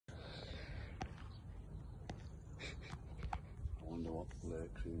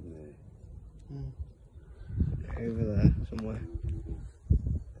lurks in there. Over there somewhere. A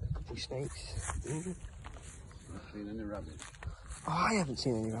couple of snakes. Not seen any rabbits. Oh, I haven't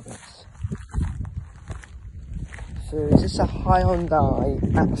seen any rabbits. So is this a Hyundai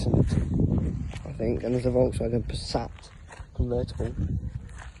Accent, I think, and there's a Volkswagen Passat convertible.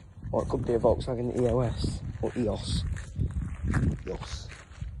 Or it could be a Volkswagen EOS or EOS. EOS.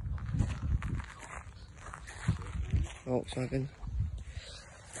 Volkswagen.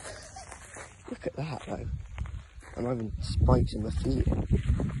 Look at that though. I'm having spikes in my feet.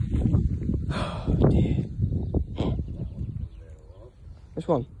 Oh dear. Which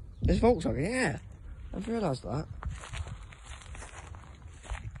one? This Volkswagen, yeah. I've realised that.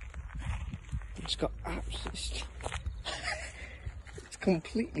 It's got absolutely... it's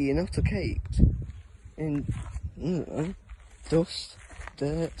completely and utter caked in, dust,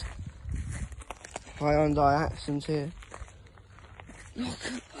 dirt. Hyundai Accent here. Look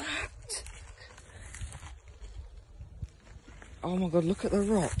at that! Oh my god, look at the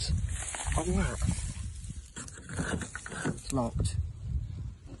rot on that. It's locked.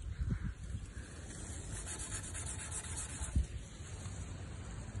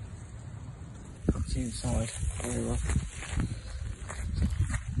 Got inside. Very well.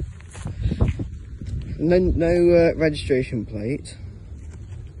 No registration plate.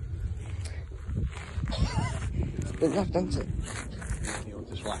 It's been left, hasn't it? You want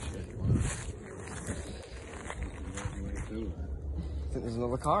to swash it? I think there's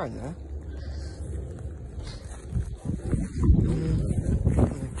another car in there.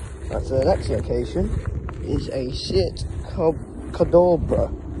 That's the next location. Is a Seat Cadobra.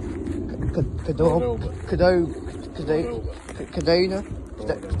 Cadobra.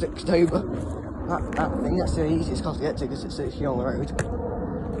 That thing, that's the easiest car to get to because it's literally on the road.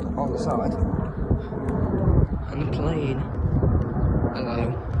 On the side. And the plane.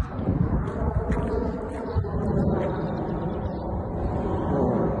 Hello.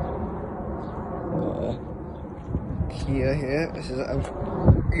 Kia here. This is a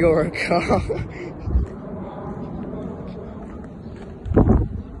Eurocar.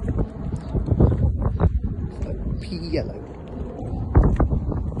 Pea yellow.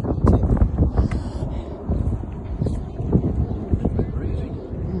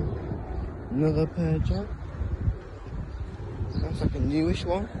 Another Peugeot. That's like a newish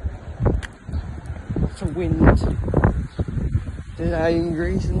one. It's a wind. Did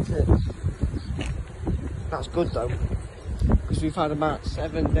angry, isn't it? That's good though, because we've had about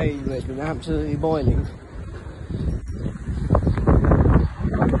 7 days where it's been absolutely boiling.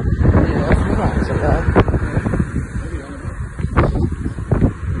 Yeah, let's relax it there.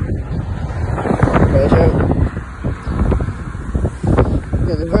 Peugeot.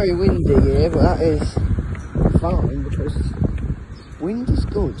 Yeah, they're very windy here, but that is fine because wind is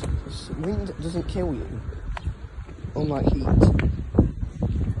good. Wind doesn't kill you, unlike heat.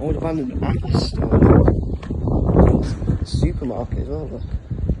 I would abandon the Apple store. Supermarket as well, look.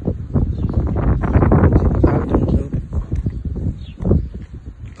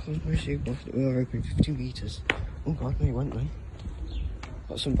 Cosmo Supermarket, we are open 50 metres. Oh god, no, you went then.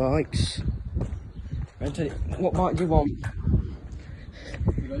 Got some bikes. What bike do you want?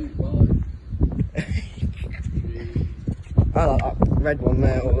 I like that red one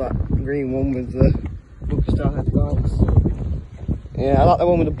there, or that green one with the buggy style headlights. Yeah, I like the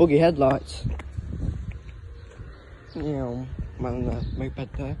one with the buggy headlights. Yeah, man on the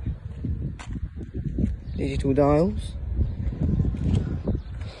moped there. Digital dials.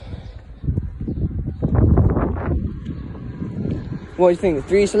 What do you think? A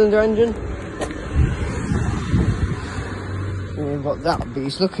 3-cylinder engine? And you've got that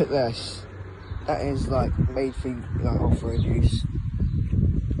beast. Look at this. That is like made for like off-road use.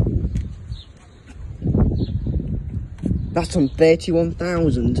 That's on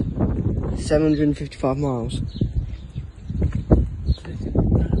 31,755 miles.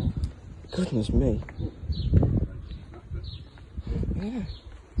 Goodness me. Yeah.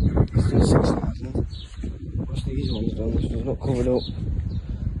 Let's do 6,000. What's these ones done? This one's not covered up.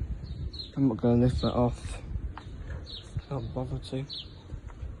 I'm not going to lift that off. Can't bother to. It's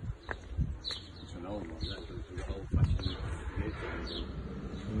an old one, that's an old-fashioned vehicle.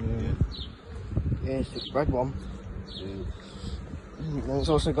 Yeah, it's the red one. Yeah. And it's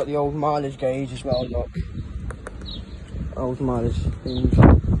also got the old mileage gauge as well, look. Old mileage things.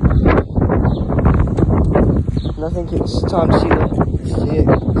 And I think it's time to see the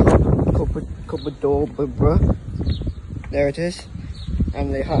cupboard door, bruh. There it is.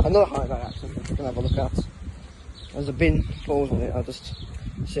 And another Hyundai Accent which we can have a look at. There's a bin falls on it, I'll just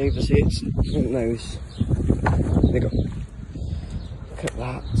save the seats. Those. There you go. Look at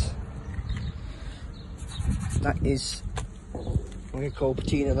that. That is like a cold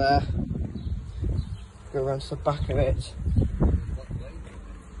patina there. Go around to the back of it.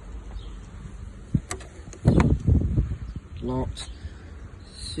 Locked.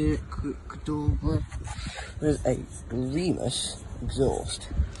 Circuit Cadabra. There's a Remus exhaust.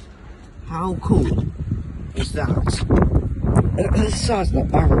 How cool is that? And look at the size of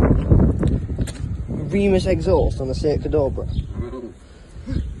that barrel. Remus exhaust on the Circuit Cadabra.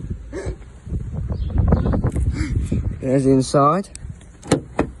 There's the inside.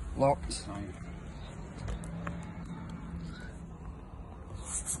 Locked.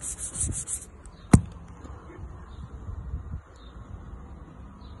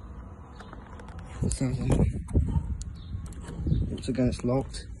 What's that like? Once again, it's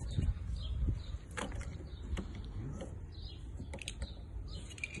locked.